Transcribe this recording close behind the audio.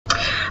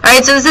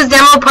Alright, so this is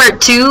demo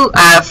part 2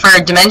 for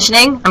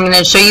dimensioning. I'm going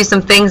to show you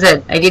some things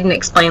that I didn't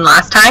explain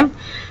last time.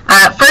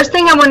 First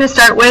thing I want to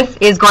start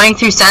with is going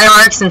through center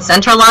arcs and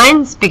center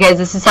lines, because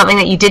this is something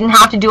that you didn't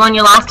have to do on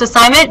your last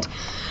assignment.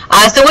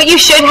 So what you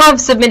should have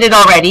submitted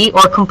already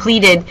or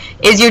completed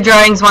is your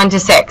drawings 1 to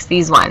 6,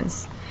 these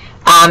ones.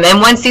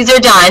 And once these are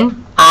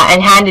done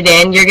and handed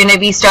in, you're going to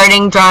be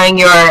starting drawing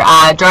your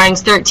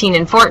drawings 13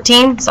 and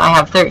 14. So I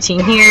have 13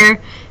 here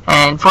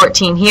and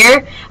 14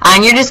 here,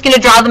 and you're just going to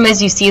draw them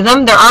as you see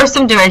them. There are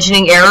some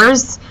dimensioning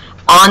errors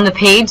on the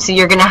page, so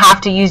you're going to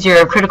have to use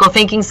your critical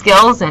thinking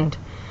skills and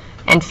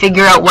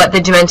figure out what the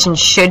dimensions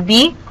should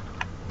be.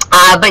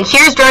 But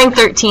here's drawing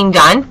 13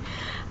 done,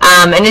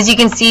 and as you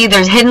can see,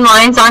 there's hidden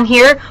lines on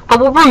here, but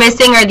what we're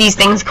missing are these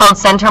things called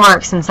center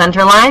marks and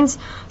center lines.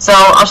 So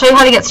I'll show you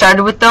how to get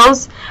started with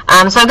those.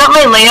 So I've got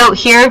my layout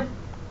here.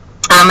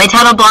 My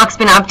title block's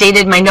been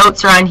updated, my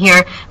notes are on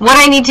here. What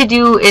I need to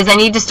do is I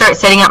need to start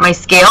setting up my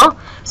scale.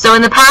 So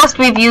in the past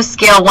we've used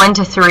scale 1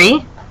 to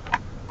 3.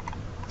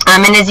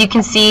 And as you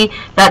can see,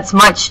 that's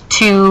much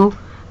too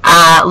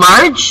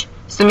large.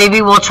 So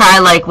maybe we'll try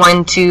like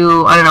 1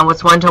 to, I don't know,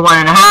 what's 1 to 1.5?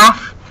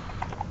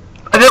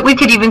 I bet we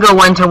could even go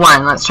 1 to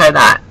 1. Let's try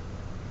that.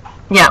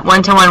 Yeah,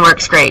 1 to 1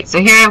 works great. So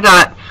here I've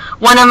got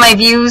one of my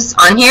views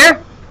on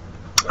here.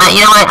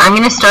 You know what, I'm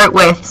going to start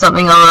with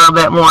something a little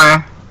bit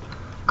more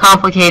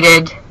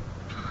complicated.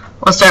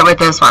 We'll start with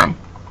this one.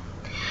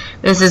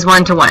 This is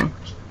 1 to 1.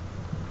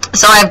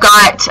 So I've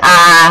got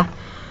a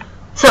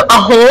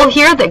hole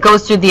here that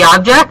goes through the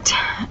object,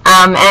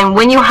 and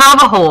when you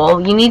have a hole,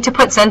 you need to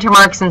put center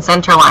marks and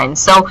center lines.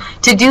 So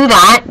to do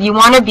that, you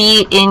want to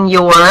be in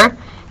your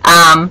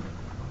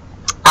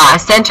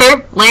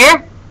center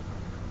layer.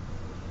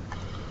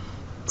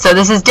 So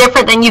this is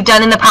different than you've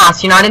done in the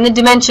past. You're not in the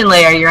dimension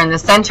layer, you're in the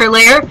center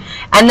layer.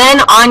 And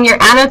then on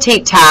your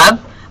annotate tab,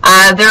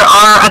 there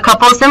are a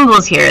couple of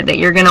symbols here that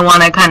you're going to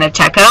want to kind of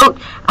check out.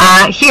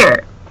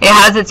 Here, it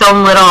has its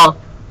own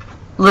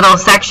little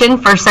section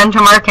for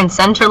center mark and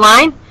center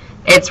line.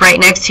 It's right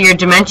next to your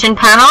dimension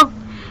panel.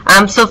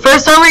 So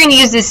first one, we're going to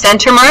use this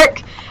center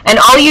mark. And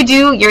all you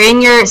do, you're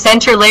in your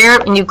center layer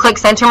and you click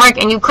center mark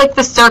and you click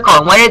the circle.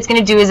 And what it's going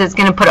to do is it's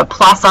going to put a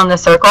plus on the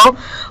circle.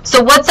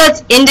 So what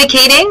that's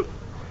indicating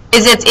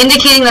is it's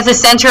indicating that's the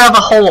center of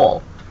a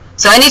hole.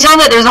 So anytime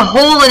that there's a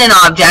hole in an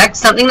object,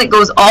 something that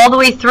goes all the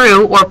way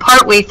through or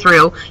part way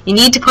through, you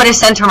need to put a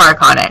center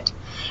mark on it.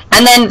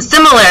 And then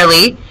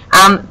similarly,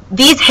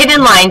 these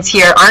hidden lines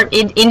here aren't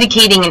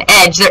indicating an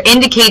edge, they're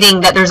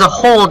indicating that there's a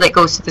hole that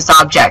goes through this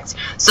object.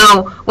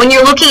 So when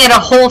you're looking at a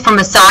hole from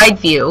a side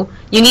view,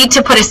 you need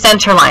to put a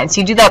center line.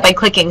 So you do that by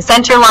clicking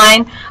center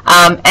line,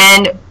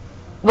 and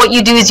what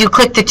you do is you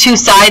click the 2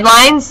 side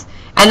lines,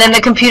 and then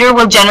the computer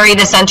will generate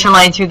a center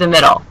line through the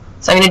middle.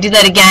 So I'm going to do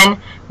that again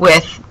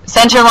with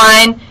center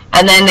line,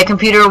 and then the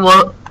computer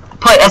will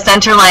put a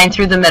center line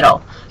through the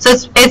middle. So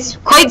it's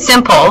quite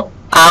simple.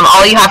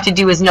 All you have to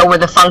do is know where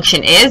the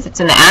function is. It's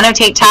in the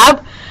annotate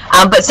tab.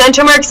 But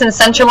center marks and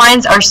center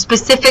lines are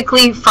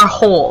specifically for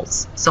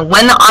holes. So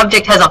when the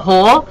object has a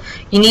hole,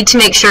 you need to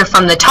make sure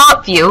from the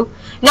top view,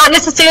 not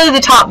necessarily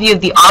the top view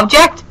of the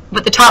object,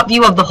 but the top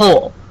view of the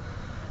hole,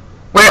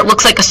 where it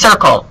looks like a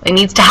circle. It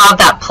needs to have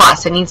that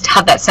plus. It needs to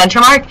have that center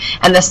mark.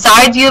 And the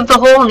side view of the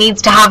hole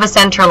needs to have a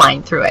center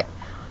line through it.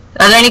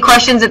 Are there any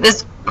questions at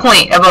this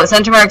point about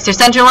center marks or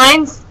center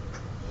lines?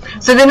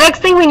 So the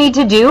next thing we need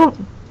to do,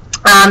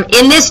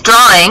 in this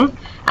drawing,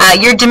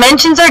 your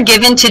dimensions are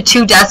given to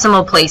 2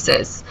 decimal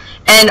places.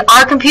 And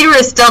our computer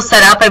is still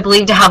set up, I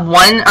believe, to have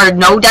 1 or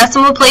no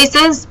decimal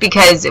places,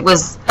 because it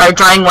was, our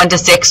drawing 1 to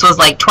 6 was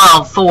like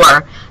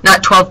 12.4,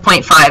 not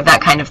 12.5, that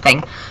kind of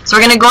thing. So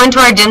we're going to go into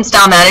our dim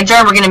style manager,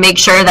 and we're going to make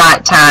sure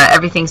that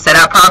everything's set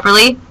up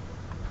properly.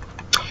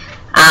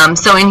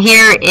 So in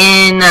here,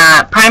 in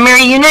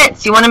primary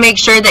units, you want to make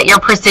sure that your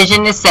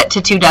precision is set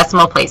to 2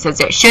 decimal places.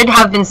 It should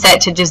have been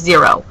set to just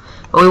 0.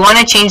 But we want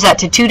to change that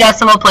to 2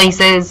 decimal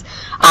places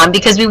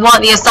because we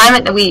want the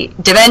assignment that we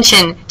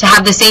dimension to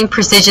have the same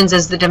precisions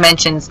as the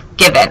dimensions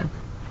given.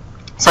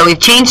 So we've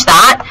changed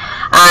that.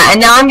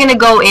 And now I'm going to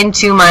go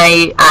into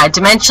my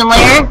dimension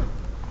layer.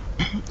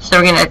 So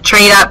we're going to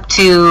trade up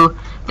to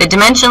the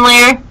dimension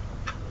layer.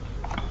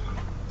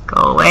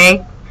 Go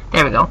away.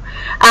 There we go.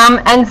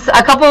 And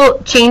a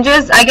couple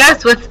changes, I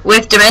guess,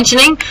 with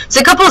dimensioning. So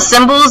a couple of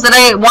symbols that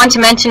I want to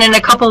mention and a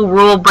couple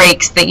rule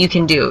breaks that you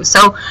can do.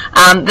 So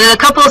there's a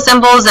couple of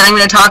symbols that I'm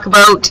going to talk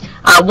about.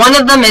 One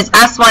of them is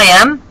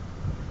SYM,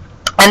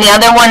 and the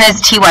other one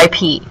is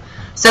TYP.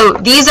 So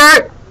these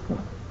are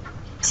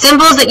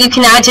symbols that you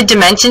can add to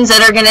dimensions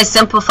that are going to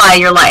simplify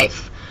your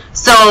life.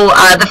 So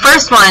the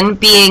first one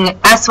being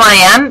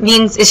SYM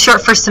is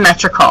short for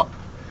symmetrical.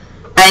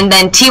 And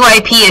then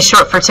TYP is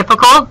short for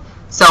typical.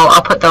 So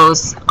I'll put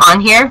those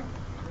on here.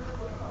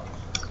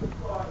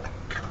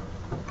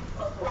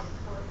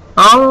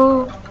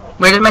 Oh,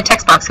 where did my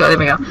text box go? There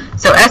we go.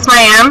 So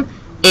SYM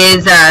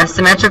is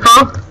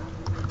symmetrical,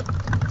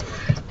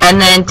 and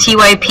then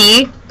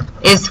TYP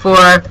is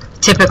for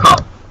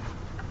typical.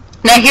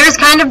 Now here's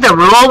kind of the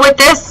rule with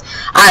this.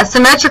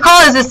 Symmetrical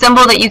is a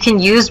symbol that you can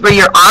use where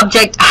your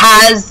object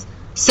has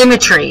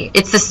symmetry.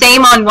 It's the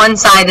same on one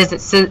side as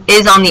it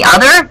is on the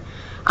other.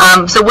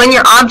 So when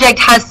your object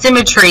has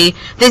symmetry,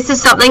 this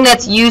is something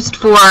that's used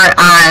for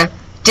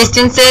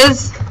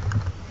distances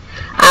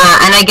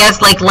and I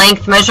guess like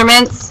length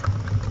measurements.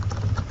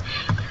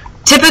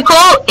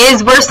 Typical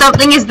is where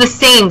something is the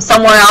same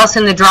somewhere else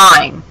in the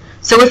drawing.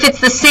 So if it's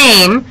the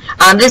same,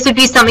 this would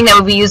be something that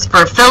would be used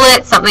for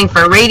fillet, something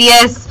for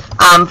radius,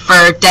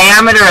 for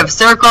diameter of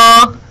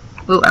circle.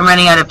 Ooh, I'm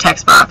running out of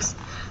text box.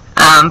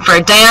 For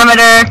a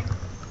diameter,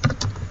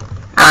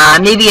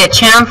 maybe a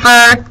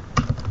chamfer,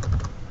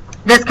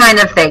 this kind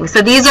of thing.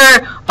 So these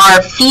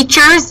are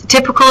features.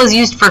 Typical is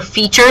used for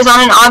features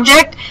on an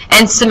object,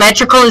 and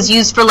symmetrical is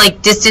used for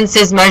like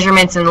distances,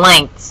 measurements, and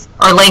lengths,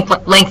 or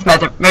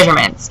length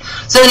measurements.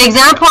 So an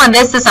example on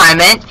this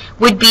assignment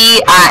would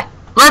be,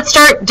 let's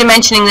start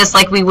dimensioning this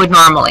like we would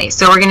normally.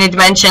 So we're going to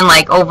dimension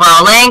like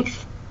overall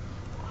length,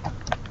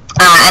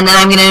 and then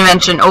I'm going to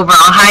dimension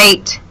overall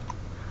height,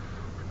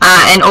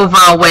 and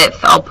overall width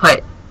I'll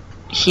put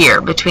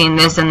here between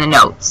this and the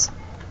notes.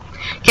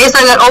 Okay, so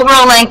I've got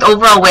overall length,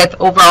 overall width,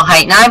 overall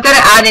height. Now I've got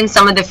to add in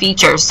some of the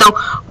features. So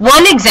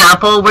one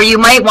example where you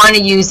might want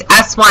to use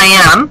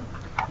SYM,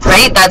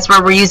 right, that's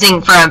where we're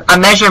using for a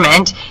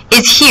measurement,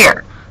 is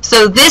here.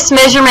 So this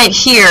measurement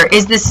here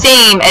is the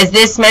same as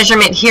this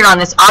measurement here on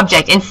this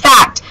object. In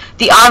fact,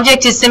 the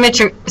object is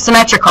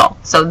symmetrical.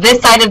 So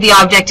this side of the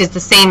object is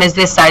the same as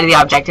this side of the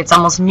object. It's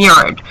almost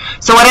mirrored.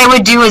 So what I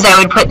would do is I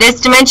would put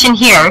this dimension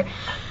here.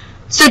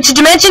 So to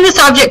dimension this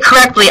object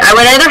correctly, I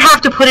would either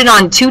have to put it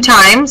on 2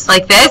 times,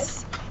 like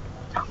this,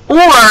 or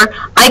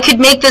I could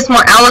make this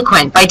more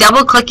eloquent by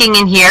double-clicking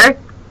in here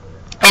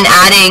and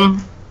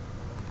adding,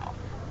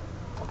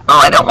 oh,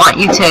 I don't want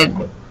you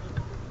to,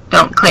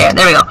 don't clear,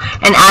 there we go,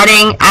 and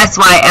adding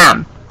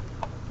SYM.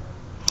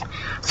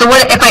 So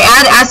what if I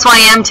add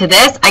SYM to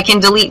this, I can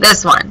delete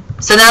this one.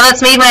 So now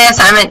that's made my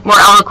assignment more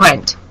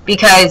eloquent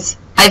because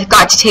I've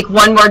got to take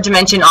one more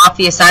dimension off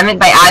the assignment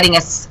by adding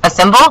a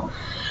symbol.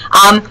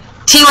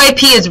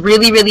 TYP is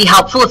really, really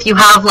helpful if you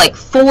have like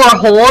 4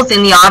 holes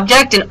in the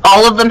object and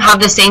all of them have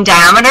the same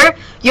diameter.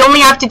 You only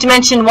have to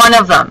dimension one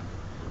of them.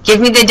 Give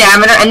me the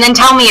diameter and then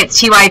tell me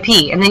it's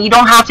TYP, and then you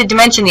don't have to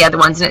dimension the other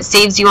ones, and it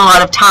saves you a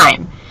lot of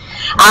time.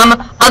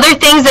 Other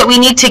things that we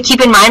need to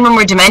keep in mind when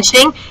we're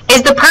dimensioning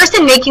is the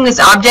person making this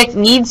object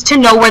needs to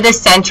know where the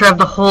center of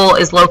the hole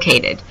is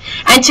located.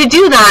 And to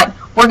do that,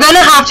 we're going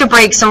to have to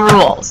break some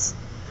rules.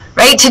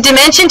 Right? To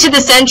dimension to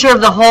the center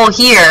of the hole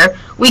here,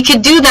 we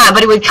could do that,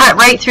 but it would cut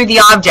right through the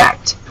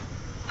object.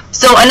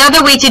 So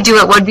another way to do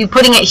it would be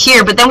putting it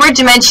here, but then we're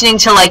dimensioning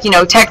to, like, you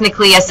know,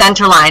 technically a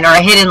center line or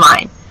a hidden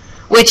line,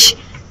 which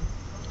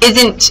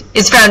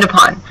is frowned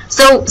upon.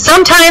 So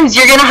sometimes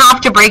you're going to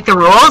have to break the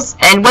rules,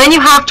 and when you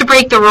have to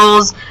break the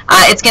rules,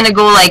 it's going to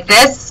go like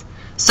this.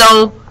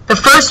 So the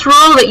first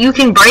rule that you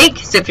can break,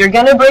 so if you're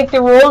going to break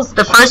the rules,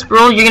 the first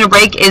rule you're going to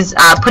break is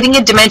putting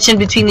a dimension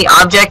between the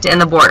object and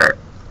the border.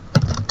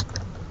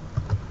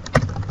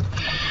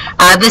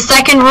 The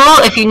second rule,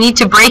 if you need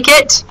to break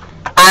it,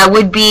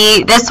 would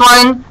be this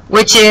one,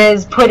 which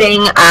is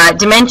putting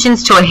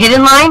dimensions to a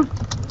hidden line.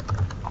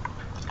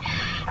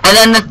 And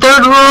then the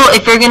third rule,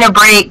 if you're going to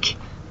break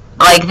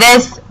like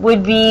this,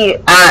 would be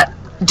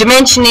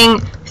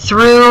dimensioning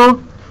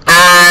through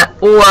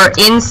or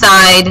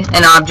inside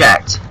an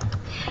object.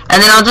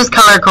 And then I'll just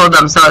color code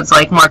them so it's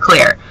like more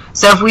clear.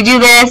 So if we do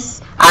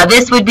this,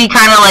 this would be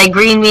kind of like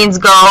green means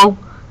go.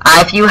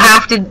 If you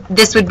have to,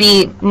 this would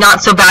be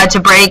not so bad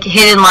to break.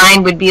 Hidden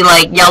line would be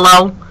like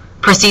yellow.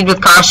 Proceed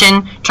with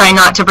caution. Try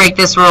not to break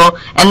this rule.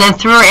 And then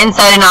through or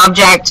inside an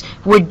object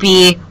would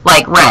be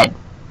like red.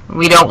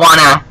 We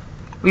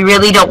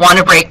really don't want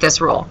to break this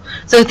rule.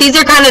 So these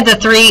are kind of the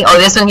 3. Oh,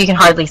 this one you can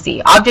hardly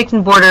see. Object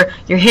and border,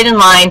 your hidden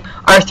line,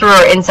 are through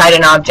or inside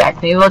an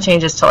object. Maybe we'll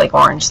change this to like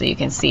orange so you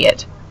can see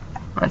it.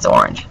 It's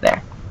orange.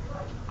 There.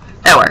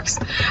 That works.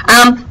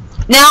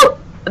 Now,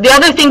 the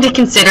other thing to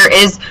consider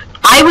is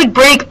I would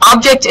break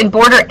object and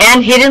border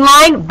and hidden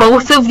line,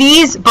 both of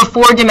these,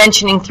 before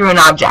dimensioning through an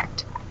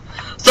object.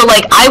 So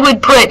like I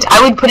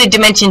would put a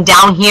dimension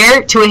down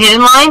here to a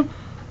hidden line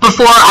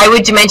before I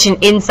would dimension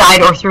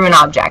inside or through an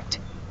object.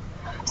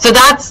 So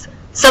that's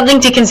something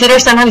to consider.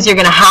 Sometimes you're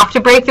going to have to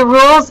break the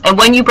rules, and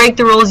when you break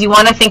the rules, you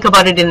want to think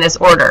about it in this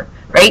order,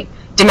 right?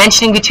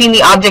 Dimensioning between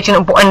the object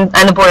and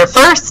the border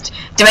first,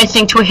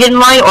 dimensioning to a hidden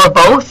line or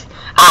both,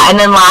 and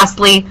then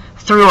lastly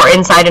through or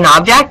inside an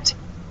object.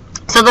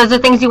 So those are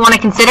things you want to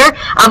consider.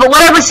 But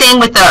what I was saying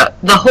with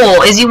the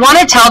hole is you want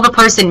to tell the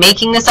person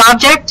making this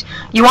object,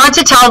 you want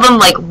to tell them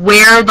like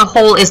where the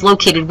hole is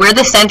located, where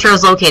the center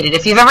is located.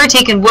 If you've ever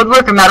taken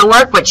woodwork or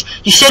metalwork, which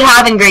you should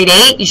have in grade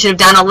 8, you should have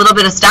done a little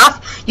bit of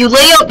stuff, you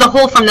lay out the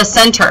hole from the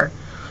center.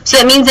 So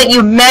it means that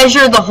you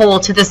measure the hole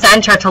to the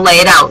center to lay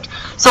it out.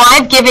 So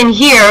I've given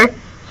here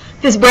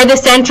this where the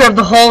center of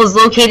the hole is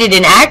located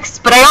in X,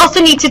 but I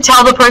also need to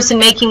tell the person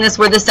making this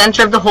where the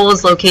center of the hole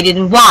is located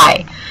in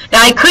Y.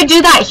 Now I could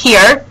do that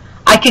here.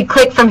 I could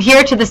click from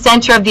here to the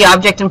center of the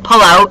object and pull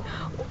out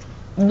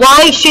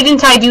why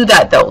shouldn't I do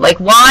that though? Like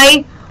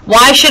why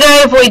should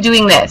I avoid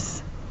doing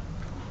this?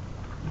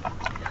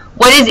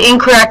 What is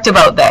incorrect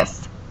about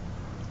this?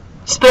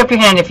 Just put up your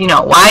hand if you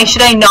know. Why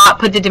should I not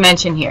put the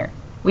dimension here?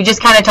 We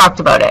just kind of talked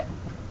about it.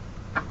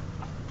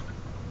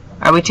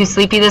 Are we too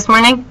sleepy this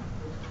morning?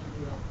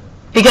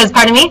 Because,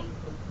 pardon me?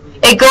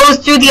 It goes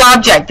through the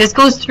object. This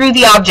goes through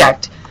the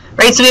object.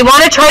 Right? So we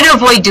want to try to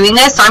avoid doing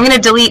this. So I'm going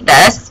to delete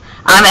this.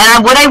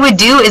 And what I would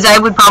do is I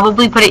would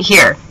probably put it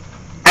here.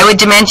 I would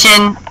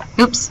dimension,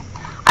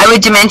 I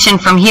would dimension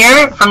from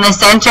here, from the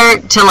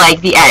center to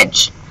like the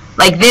edge.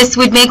 Like this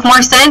would make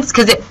more sense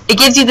because it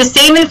gives you the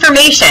same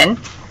information.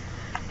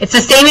 It's the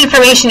same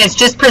information, it's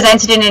just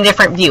presented in a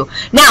different view.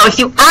 Now, if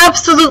you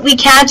absolutely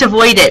can't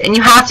avoid it and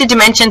you have to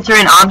dimension through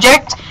an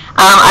object,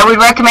 I would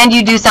recommend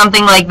you do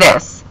something like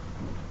this.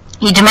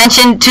 You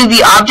dimension to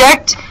the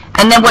object,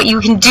 and then what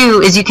you can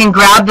do is you can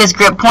grab this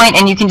grip point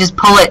and you can just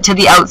pull it to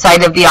the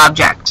outside of the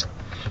object.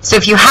 So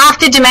if you have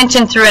to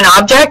dimension through an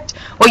object,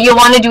 what you'll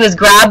want to do is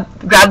grab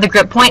the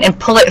grip point and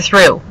pull it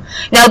through.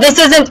 Now this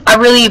isn't a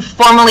really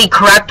formally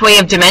correct way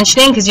of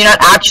dimensioning because you're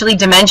not actually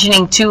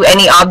dimensioning to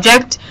any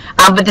object,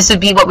 but this would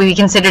be what we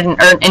considered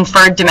an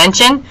inferred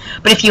dimension.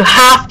 But if you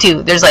have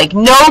to, there's like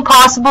no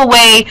possible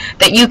way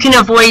that you can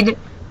avoid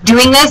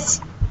doing this,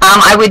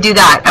 I would do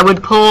that. I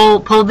would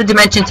pull the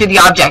dimension through the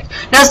object.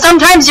 Now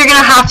sometimes you're going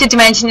to have to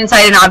dimension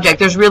inside an object.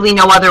 There's really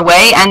no other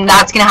way, and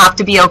that's going to have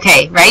to be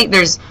okay, right?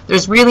 There's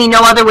really no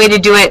other way to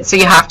do it, so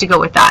you have to go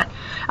with that.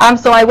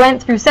 So I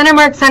went through center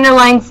mark, center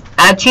lines,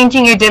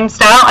 changing your dim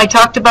style. I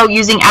talked about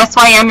using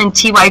SYM and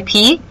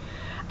TYP.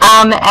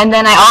 And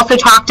then I also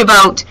talked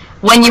about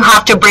when you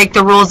have to break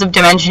the rules of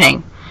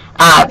dimensioning.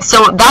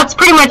 So that's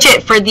pretty much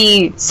it for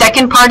the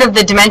second part of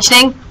the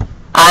dimensioning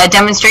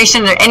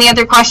demonstration. Are there any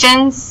other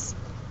questions?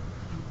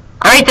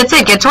 All right, that's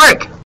it. Get to work.